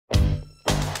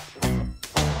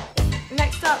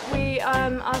Next up, we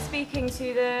are speaking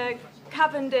to the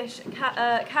Cavendish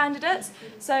candidates.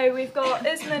 So we've got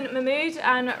Usman Mahmood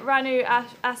and Ranu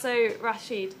Aso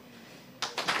Rashid.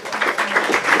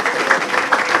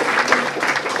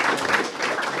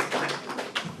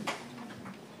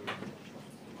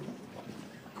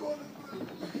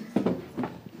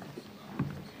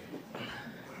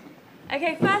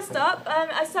 Okay, first up,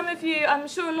 as some of you, I'm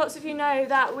sure lots of you know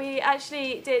that we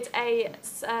actually did a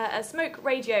smoke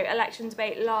radio election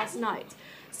debate last night.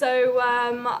 So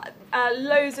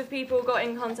loads of people got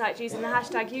in contact using the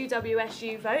hashtag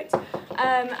UWSUvote,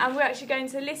 and we're actually going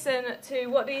to listen to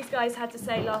what these guys had to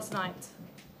say last night.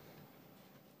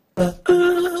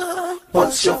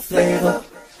 What's your flavour?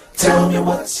 Tell me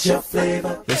what's your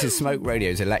flavour? This is Smoke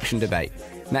Radio's election debate.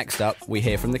 Next up, we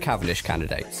hear from the Cavendish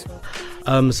candidates.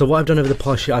 So what I've done over the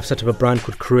past year, I've set up a brand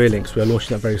called Career Links. We are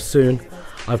launching that very soon.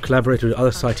 I've collaborated with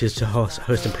other societies to host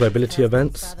employability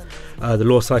events, the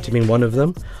Law Society being one of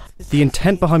them. The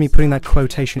intent behind me putting that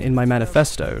quotation in my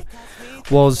manifesto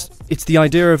was, it's the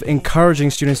idea of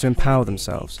encouraging students to empower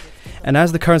themselves. And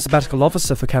as the current sabbatical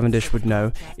officer for Cavendish would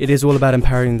know, it is all about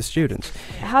empowering the students.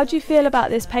 How do you feel about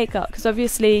this pay cut? Because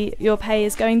obviously your pay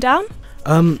is going down.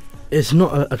 It's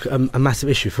not a massive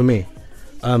issue for me.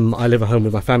 I live at home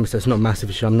with my family, so it's not a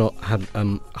massive issue. I'm not have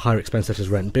higher expenses such as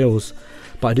rent and bills,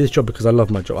 but I do this job because I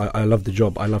love my job. I love the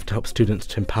job. I love to help students,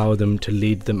 to empower them, to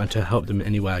lead them, and to help them in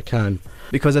any way I can.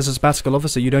 Because as a sabbatical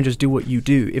officer, you don't just do what you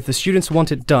do. If the students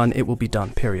want it done, it will be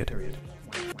done, period.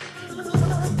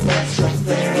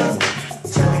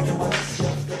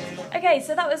 Okay,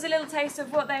 so that was a little taste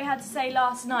of what they had to say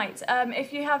last night.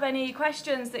 If you have any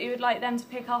questions that you would like them to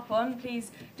pick up on,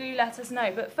 please do let us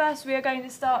know. But first we are going to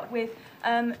start with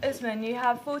Usman. You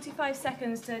have 45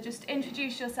 seconds to just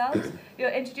introduce yourself. Your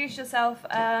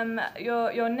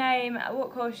name,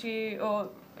 what course you're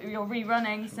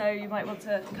rerunning, so you might want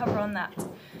to cover on that.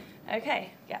 Okay,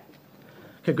 yeah.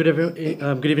 Okay, good evening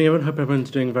everyone. Hope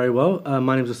everyone's doing very well.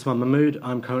 My name is Usman Mahmood.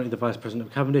 I'm currently the Vice President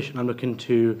of Cavendish, and I'm looking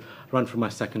to run for my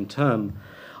second term.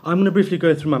 I'm going to briefly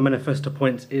go through my manifesto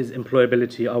points. Is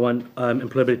employability. I want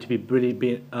employability to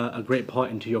be a great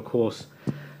part into your course.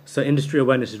 So industry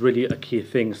awareness is really a key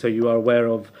thing. So you are aware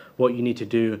of what you need to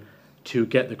do to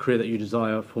get the career that you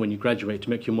desire for when you graduate,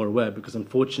 to make you more aware. Because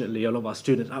unfortunately, a lot of our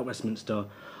students at Westminster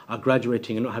are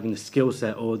graduating and not having the skill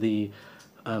set or the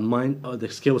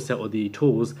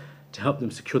tools to help them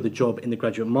secure the job in the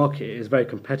graduate market. It is very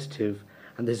competitive,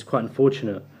 and this is quite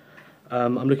unfortunate.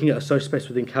 I'm looking at a social space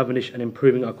within Cavendish and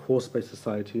improving our course-based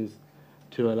societies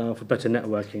to allow for better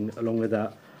networking. Along with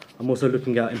that, I'm also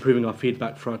looking at improving our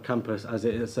feedback for our campus, as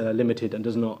it is limited and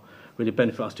does not really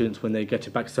benefit our students when they get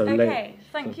it back so late. Okay,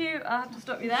 thank you. I'll have to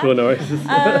stop you there. Sure, no worries.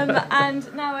 And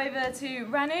now over to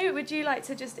Ranu. Would you like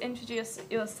to just introduce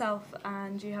yourself?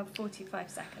 And you have 45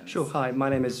 seconds. Sure. Hi, my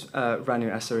name is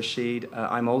Ranu Aso Rashid.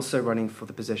 I'm also running for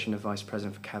the position of Vice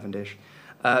President for Cavendish.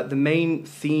 The main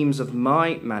themes of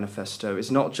my manifesto is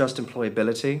not just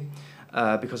employability,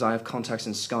 because I have contacts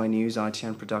in Sky News,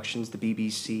 ITN Productions, the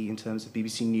BBC in terms of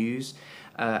BBC News,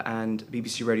 and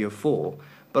BBC Radio 4,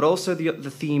 but also the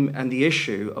theme and the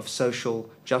issue of social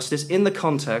justice in the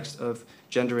context of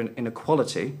gender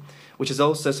inequality, which is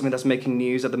also something that's making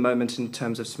news at the moment in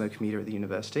terms of smoke media at the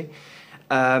university.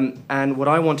 And what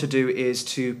I want to do is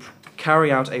to carry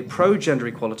out a pro-gender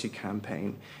equality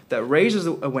campaign that raises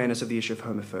awareness of the issue of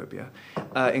homophobia,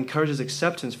 encourages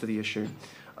acceptance for the issue,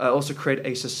 also create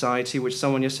a society, which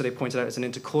someone yesterday pointed out is an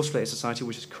intercourse-related society,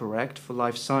 which is correct for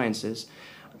life sciences.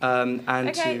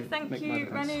 Okay, thank you,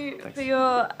 Ranu, for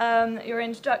your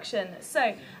introduction.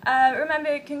 So,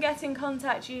 remember, you can get in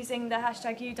contact using the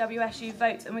hashtag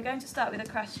UWSUvote, and we're going to start with a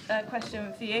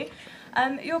question for you.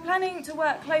 You're planning to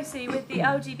work closely with the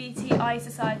LGBTI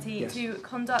Society Yes. to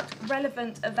conduct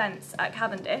relevant events at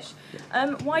Cavendish.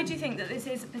 Why do you think that this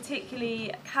is a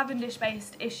particularly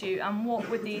Cavendish-based issue, and what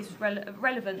would these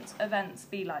relevant events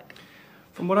be like?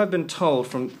 From what I've been told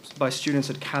by students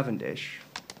at Cavendish,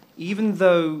 even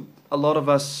though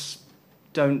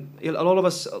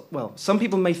some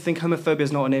people may think homophobia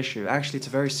is not an issue. Actually, it's a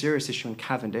very serious issue in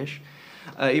Cavendish.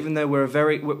 Even though we're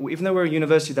a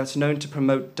university that's known to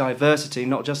promote diversity,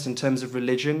 not just in terms of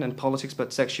religion and politics,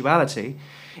 but sexuality,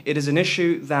 it is an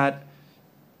issue that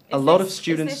a lot of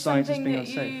students cite as being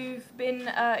unsafe.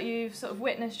 You've sort of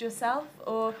witnessed yourself,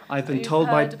 or I've been told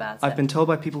by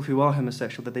people who are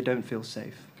homosexual that they don't feel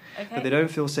safe. Okay. That they don't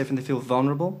feel safe and they feel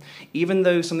vulnerable. Even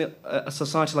though a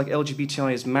society like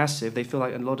LGBTI is massive, they feel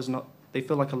like a lot is not They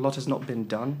feel like a lot has not been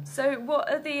done. So what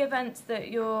are the events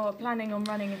that you're planning on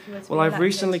running if you were to be Well, I've elected?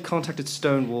 recently contacted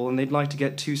Stonewall, and they'd like to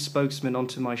get 2 spokesmen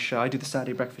onto my show. I do the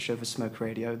Saturday breakfast show for Smoke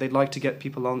Radio. They'd like to get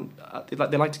people on.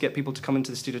 They'd like to get people to come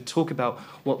into the studio to talk about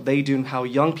what they do and how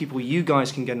young people, you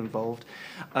guys, can get involved.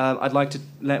 I'd like to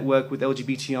network with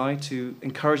LGBTI to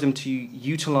encourage them to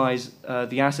utilise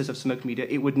the assets of Smoke Media.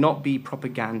 It would not be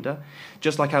propaganda,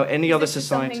 just like how any other This is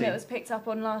society. something that was picked up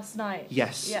on last night.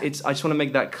 Yes, Yeah. I just want to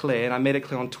make that clear, and I made it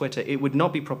clear on Twitter. It would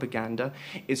not be propaganda.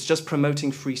 It's just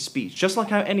promoting free speech, just like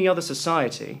how any other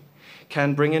society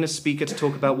can bring in a speaker to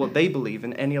talk about what they believe,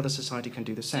 and any other society can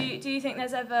do the same. Do you think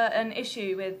there's ever an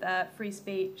issue with free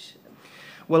speech?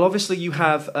 Well, obviously you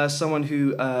have someone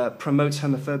who promotes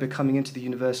homophobia coming into the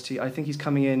university. I think he's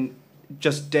coming in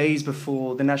just days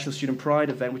before the National Student Pride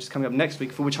event, which is coming up next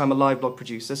week, for which I'm a live blog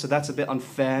producer, so that's a bit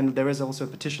unfair, and there is also a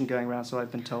petition going around, so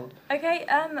I've been told. Okay,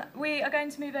 we are going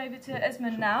to move over to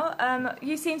Esmond now.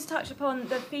 You seem to touch upon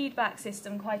the feedback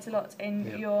system quite a lot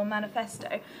in your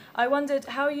manifesto. I wondered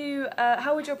how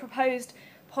would your proposed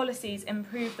policies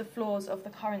improve the flaws of the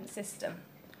current system?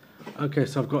 Okay,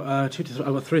 so I've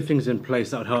got 3 things in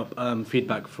place that would help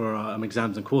feedback for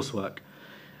exams and coursework.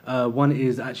 One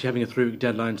is actually having a 3-week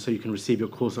deadline so you can receive your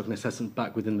coursework and assessment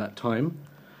back within that time.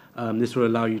 This will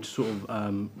allow you to sort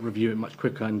of review it much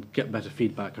quicker and get better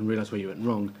feedback and realise where you went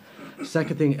wrong.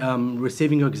 Second thing,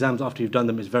 receiving your exams after you've done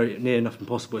them is very near enough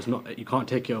impossible. It's not, you can't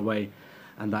take it away,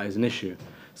 and that is an issue.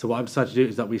 So what I've decided to do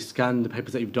is that we scan the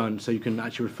papers that you've done so you can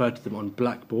actually refer to them on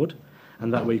Blackboard,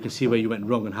 and that way you can see where you went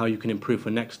wrong and how you can improve for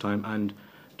next time and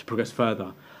to progress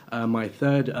further. My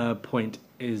third point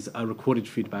is recorded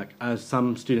feedback. As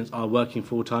some students are working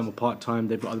full-time or part-time,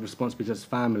 they've got other responsibilities as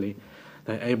family,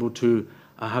 they're able to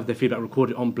have their feedback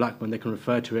recorded on Blackboard, and they can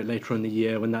refer to it later in the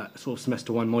year when that sort of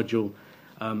semester 1 module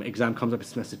exam comes up in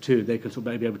semester 2, they can sort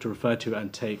of be able to refer to it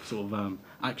and take sort of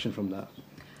action from that.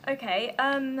 Okay,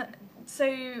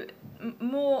 so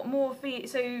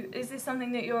so is this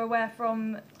something that you're aware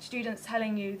from students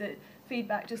telling you that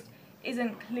feedback just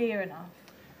isn't clear enough?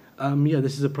 Yeah,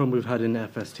 this is a problem we've had in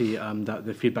FST, that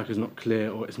the feedback is not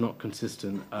clear or it's not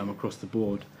consistent across the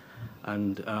board.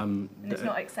 And it's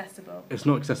not accessible. It's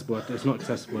not accessible. It's not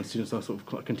accessible, and students are sort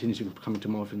of continuously coming to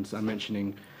my office and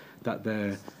mentioning that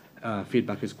their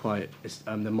feedback is quite,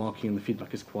 the marking and the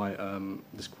feedback is quite,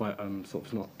 sort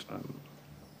of not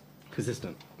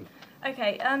consistent.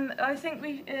 Okay, I think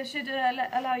we should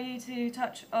allow you to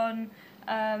touch on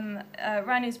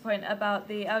Ranu's point about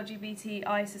the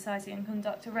LGBTI society and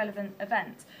conduct a relevant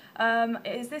event.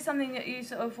 Is this something that you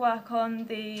sort of work on,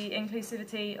 the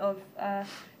inclusivity of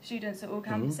students at all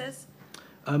campuses?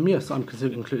 Yes, I'm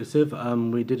considered inclusive.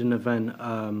 We did an event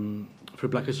for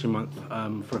Black History Month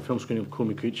for a film screening of Call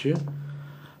Me Coochie.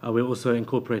 We're also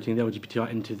incorporating the LGBTI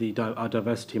into our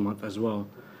Diversity Month as well.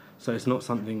 So it's not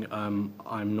something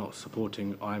I'm not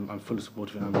supporting. I'm fully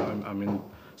supportive, and I'm in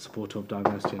support of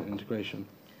diversity and integration.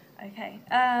 Okay.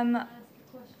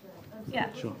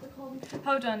 Yeah. Sure.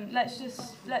 Hold on. Let's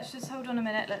just hold on a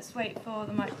minute. Let's wait for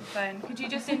the microphone. Could you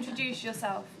just introduce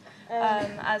yourself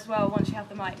as well once you have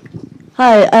the mic?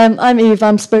 Hi, I'm Eve.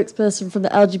 I'm spokesperson from the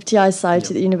LGBTI side at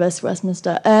the University of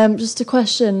Westminster. Just a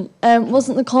question.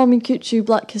 Wasn't the Call Me Coochie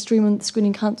Black History Month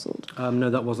screening cancelled?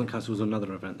 No, that wasn't cancelled. It was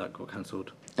another event that got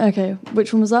cancelled. Okay.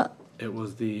 Which one was that? It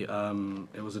was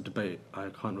it was a debate. I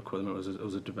can't recall them. It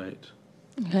was a debate.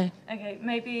 Okay. Okay.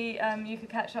 Maybe you could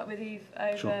catch up with Eve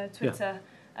over Sure. Twitter.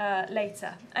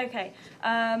 Later. Okay.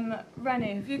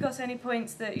 Ranu, have you got any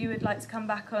points that you would like to come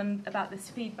back on about this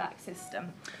feedback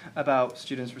system? About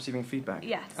students receiving feedback?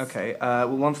 Yes. Okay,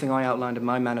 well, one thing I outlined in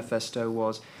my manifesto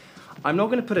was I'm not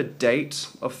going to put a date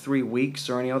of 3 weeks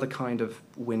or any other kind of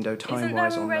window time-wise on that.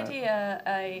 Isn't there already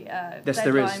a Yes,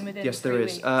 there is. deadline within Yes, 3 there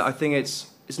weeks? is. I think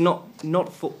it's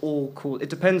not for all course. It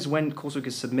depends when coursework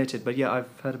is submitted, but yeah,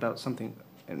 I've heard about something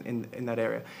in that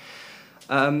area.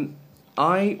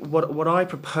 What I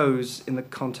propose in the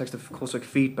context of coursework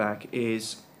feedback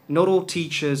is not all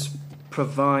teachers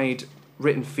provide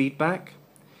written feedback.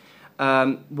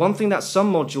 One thing that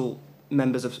some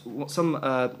members of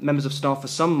staff for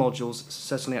some modules,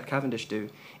 certainly at Cavendish, do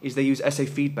is they use essay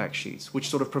feedback sheets, which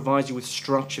sort of provides you with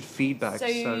structured feedback. So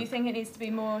you think it needs to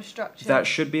be more structured? That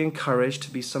should be encouraged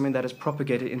to be something that is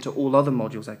propagated into all other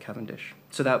modules at Cavendish,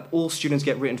 so that all students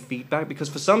get written feedback. Because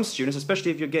for some students,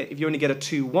 especially if you only get a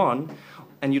 2-1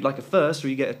 and you'd like a first, or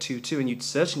you get a 2-2 and you'd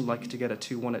certainly like to get a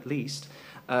 2-1 at least,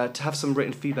 to have some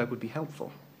written feedback would be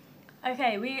helpful.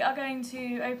 Okay, we are going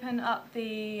to open up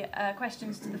the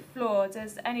questions to the floor.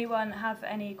 Does anyone have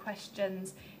any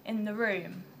questions in the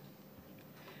room?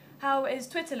 How is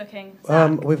Twitter looking?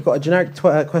 We've got a generic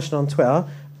question on Twitter.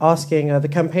 asking, the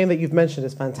campaign that you've mentioned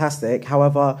is fantastic.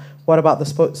 However, what about the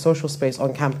social space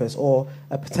on campus or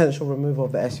a potential removal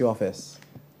of the SU office?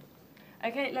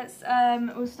 Okay,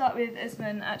 we'll start with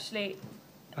Usman, actually.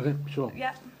 Okay, sure.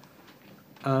 Yeah.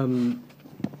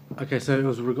 Okay, so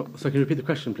can you repeat the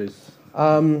question, please?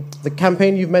 The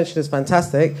campaign you've mentioned is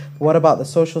fantastic. What about the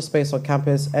social space on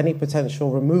campus? Any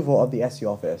potential removal of the SU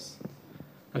office?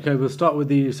 Okay, we'll start with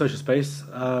the social space.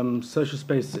 Social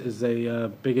space is a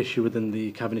big issue within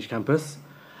the Cavendish campus.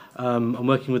 I'm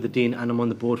working with the Dean and I'm on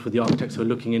the board for the architects who are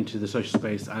looking into the social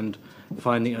space and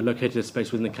located a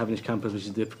space within the Cavendish campus, which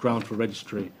is the ground for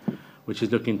registry, which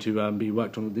is looking to be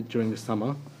worked on during the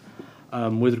summer.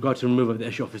 With regard to the removal of the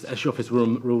SU office will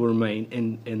remain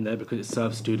in there because it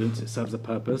serves students, it serves a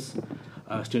purpose.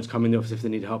 Students come in the office if they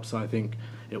need help, so I think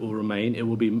it will remain. It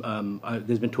will be.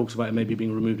 There's been talks about it maybe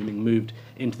being removed and being moved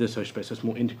into the social space, so it's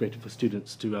more integrated for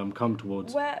students to come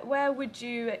towards. Where would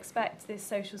you expect this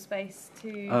social space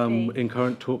to be? In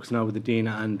current talks now with the Dean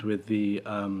and with the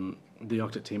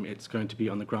architect team, it's going to be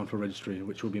on the ground floor registry,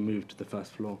 which will be moved to the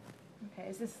first floor. Okay,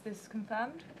 is this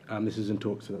confirmed? This is in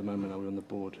talks at the moment. We're on the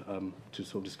board to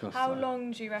sort of discuss. How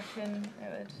long do you reckon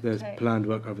it would There's take? planned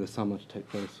work over the summer to take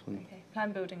place. Okay,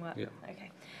 planned building work. Yeah.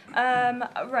 Okay.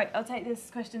 Right, I'll take this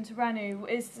question to Ranu.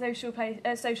 Is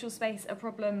social space a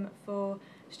problem for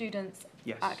students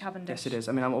at Cavendish? Yes, it is.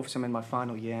 I mean, I'm in my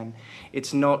final year, and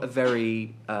it's not a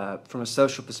very, from a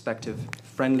social perspective,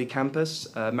 friendly campus.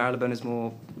 Marylebone is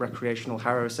more recreational.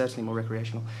 Harrow is certainly more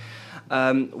recreational.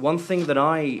 One thing that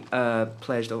I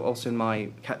pledged also in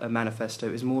my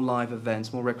manifesto is more live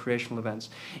events, more recreational events.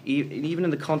 Even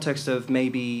in the context of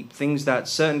maybe things that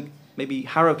maybe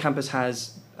Harrow campus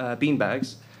has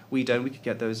beanbags. We don't. We could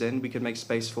get those in. We could make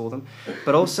space for them.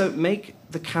 But also make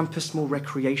the campus more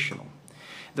recreational.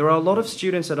 There are a lot of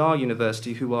students at our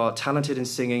university who are talented in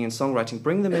singing and songwriting.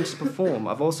 Bring them in to perform.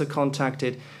 I've also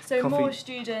contacted... So more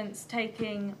students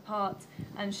taking part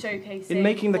and showcasing in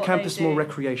making the campus more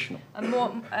recreational. And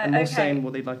more saying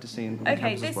what they'd like to see in the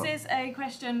campus as well. Okay, this is a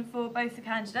question for both the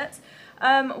candidates.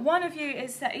 One of you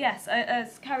is,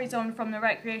 carries on from the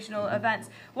recreational events.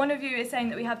 One of you is saying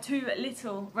that we have too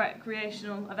little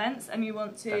recreational events and you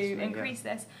want to increase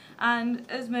this. And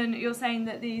Usman, you're saying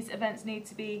that these events need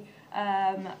to be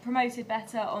promoted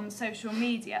better on social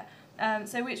media.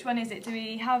 So which one is it? Do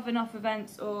we have enough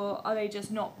events or are they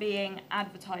just not being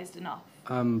advertised enough?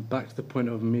 Back to the point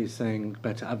of me saying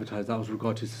better advertise, that was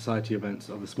regard to society events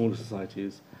of the smaller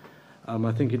societies.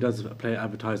 I think it does play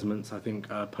advertisements. I think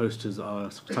posters are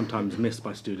sometimes missed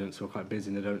by students who are quite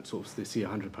busy and they see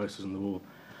 100 posters on the wall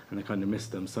and they kind of miss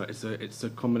them. So it's a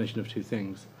combination of two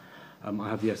things. I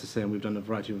have the SSA and we've done a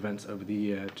variety of events over the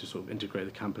year to sort of integrate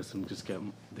the campus and just get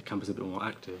the campus a bit more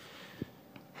active.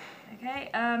 Okay,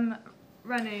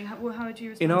 Ranu, how would you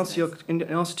respond in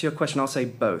answer to your question, I'll say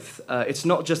both. It's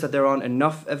not just that there aren't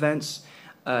enough events.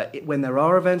 When there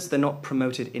are events, they're not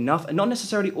promoted enough, and not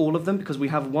necessarily all of them, because we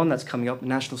have one that's coming up,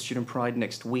 National Student Pride,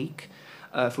 next week,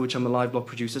 for which I'm a live blog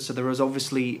producer, so there is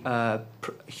obviously a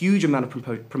huge amount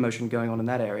of promotion going on in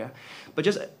that area. But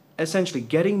just essentially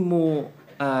getting more,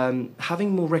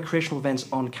 having more recreational events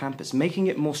on campus, making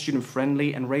it more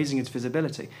student-friendly and raising its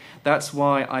visibility. That's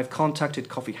why I've contacted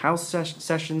coffee house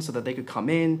sessions so that they could come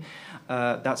in.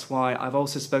 That's why I've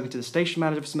also spoken to the station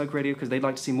manager for Smoke Radio, because they'd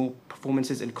like to see more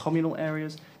performances in communal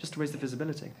areas, just to raise the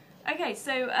visibility. Okay,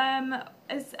 so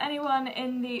does anyone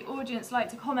in the audience like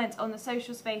to comment on the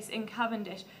social space in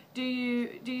Cavendish? Do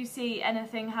you see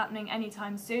anything happening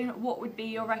anytime soon? What would be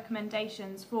your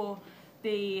recommendations for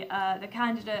the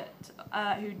candidate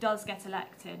who does get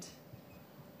elected?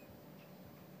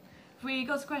 We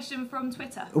got a question from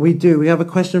Twitter. We do. We have a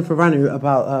question for Ranu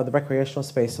about the recreational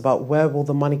space, about where will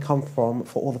the money come from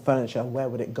for all the furniture and where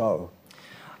would it go?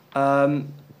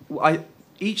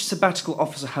 Each sabbatical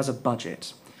officer has a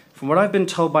budget. From what I've been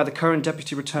told by the current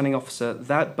deputy returning officer,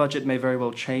 that budget may very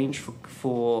well change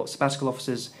for sabbatical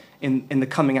officers in the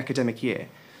coming academic year.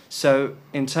 So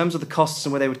in terms of the costs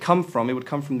and where they would come from, it would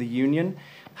come from the union.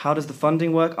 How does the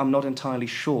funding work? I'm not entirely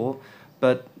sure.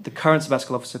 But the current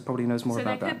sabbatical officer probably knows more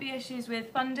about that. So there could be issues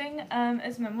with funding.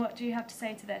 Usman, what do you have to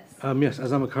say to this? Yes,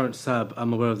 as I'm a current SAB,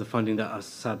 I'm aware of the funding that us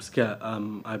SABs get.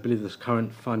 I believe this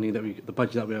current funding the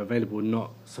budget that we have available would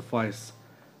not suffice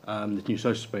the new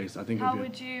social space. I think. How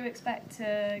would you expect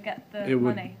to get the money? It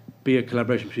would be a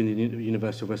collaboration between the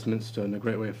University of Westminster and a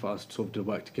great way for us to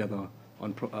work together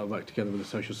with the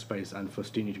social space and for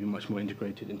students to be much more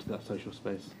integrated into that social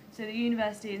space. So the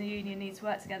university and the union need to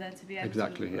work together to be able to...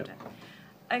 Exactly, yeah.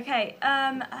 Okay,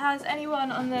 has anyone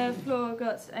on the floor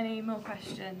got any more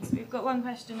questions? We've got one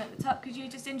question at the top. Could you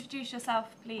just introduce yourself,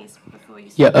 please, before you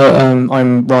start? Yeah,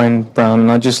 I'm Ryan Brown,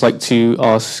 and I'd just like to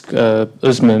ask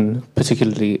Usman,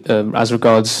 particularly as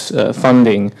regards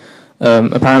funding.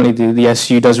 Apparently, the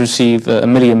SU does receive a £1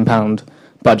 million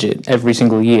budget every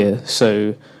single year,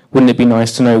 so wouldn't it be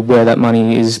nice to know where that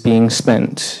money is being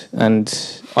spent?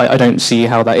 And I don't see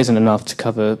how that isn't enough to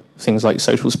cover things like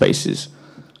social spaces.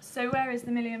 So where is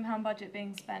the £1 million budget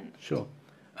being spent? Sure.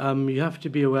 You have to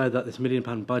be aware that this £1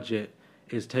 million budget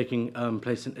is taking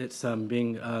place. It's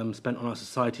being spent on our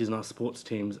societies and our sports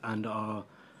teams, and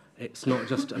it's not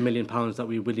just £1 million that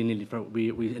we willy-nilly throw.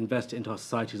 We invest it into our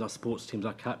societies, our sports teams,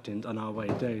 our captains, and our away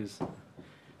days.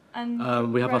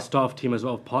 And we have our staff team as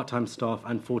well, part-time staff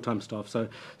and full-time staff. So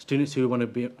students who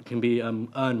want to can be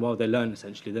earn while they learn.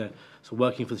 Essentially, they're so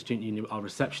working for the student union. Our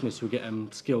receptionists who get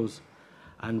skills.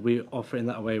 And we offer it in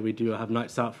that way. We do have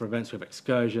nights out for events, we have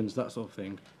excursions, that sort of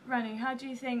thing. Ranu, how do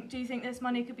you think this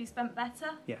money could be spent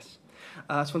better? Yes.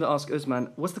 I just want to ask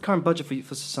Usman, what's the current budget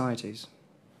for societies?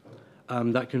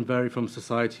 That can vary from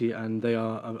society, and they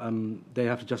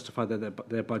have to justify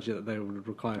their budget that they would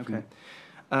require. Okay.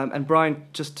 And Brian,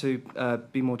 just to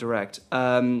be more direct,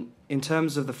 in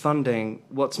terms of the funding,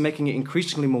 what's making it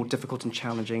increasingly more difficult and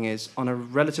challenging is on a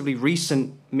relatively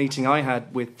recent meeting I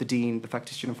had with the Dean, the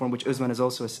Faculty Student Forum, which Usman has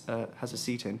also has a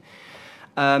seat in,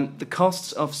 the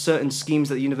costs of certain schemes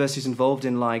that the university is involved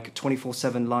in, like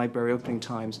 24/7 library opening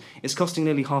times, is costing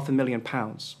nearly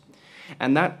 £500,000.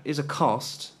 And that is a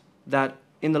cost that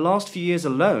in the last few years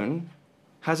alone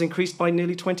has increased by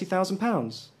nearly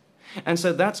 £20,000. And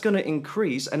so that's going to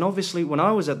increase. And obviously, when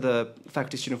I was at the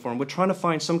Faculty Student Forum, we're trying to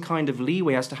find some kind of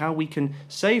leeway as to how we can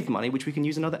save money, which we can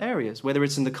use in other areas, whether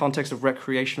it's in the context of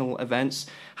recreational events,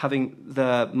 having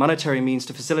the monetary means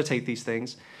to facilitate these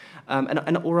things,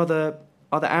 or other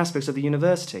aspects of the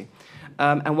university.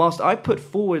 And whilst I put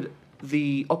forward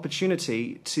the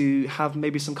opportunity to have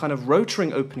maybe some kind of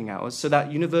rotating opening hours so that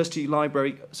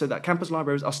campus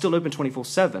libraries are still open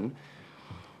 24/7,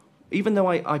 even though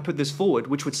I put this forward,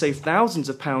 which would save thousands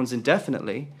of pounds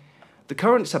indefinitely, the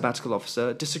current sabbatical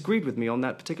officer disagreed with me on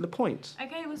that particular point.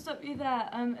 Okay, we'll stop you there.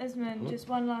 Usman, just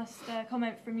one last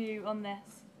comment from you on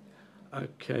this.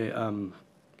 Okay,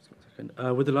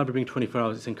 with the library being 24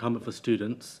 hours, it's incumbent for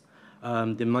students.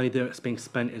 The money that's being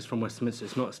spent is from Westminster.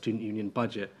 It's not a student union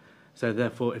budget. So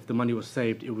therefore, if the money was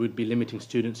saved, it would be limiting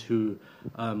students who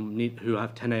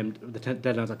have 10 a.m. The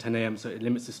deadlines are 10 a.m. So it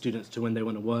limits the students to when they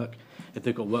want to work. If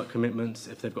they've got work commitments,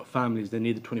 if they've got families, they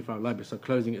need the 24-hour library. So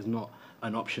closing is not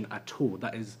an option at all.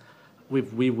 That is,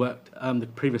 we worked the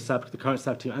current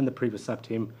SAB team and the previous SAB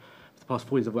team for the past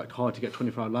 4 years have worked hard to get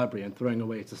 24-hour library, and throwing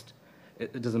away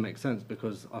it doesn't make sense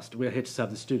because we're here to serve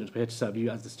the students. We're here to serve you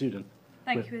as the student.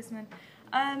 Thank you, Usman.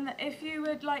 If you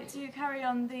would like to carry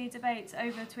on the debate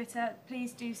over Twitter,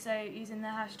 please do so using the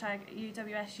hashtag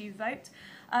UWSUVote.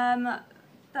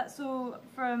 That's all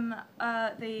from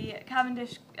the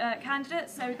Cavendish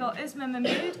candidates. So we've got Usman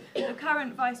Mahmood, the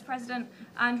current Vice President,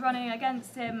 and running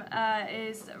against him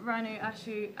is Ranu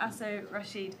Aso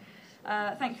Rashid.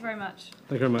 Thank you very much.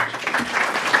 Thank you very much.